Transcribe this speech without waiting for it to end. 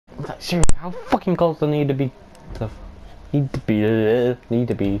Seriously, how fucking close do I need to be to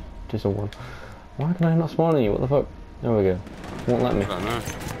to someone? Why can I not spawn on you? What the fuck? There we go. Won't let me. I don't know.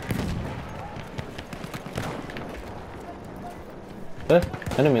 I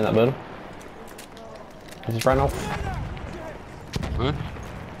didn't mean that, bird. I just ran off. Huh?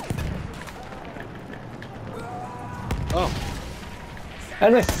 Oh.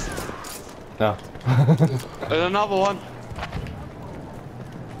 Enemy! No. There's another one.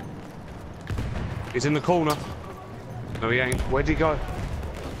 He's in the corner. No, he ain't. Where'd he go?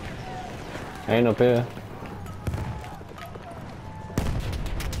 Ain't up here.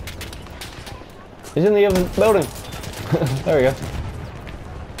 He's in the other building. There we go.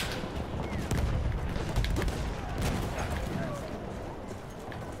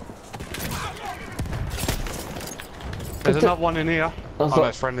 There's another one in here. Oh,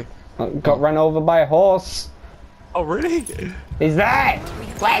 that's friendly. Got run over by a horse. Oh, really? He's there!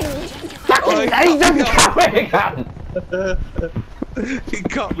 Fucking he's just coming again! He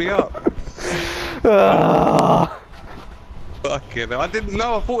cut me up. Fucking hell. I didn't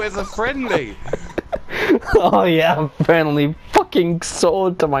know. I thought it was a friendly. Oh yeah, I'm friendly. Fucking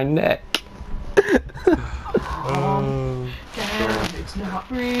sword to my neck. Damn, it's not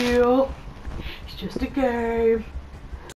real. It's just a game.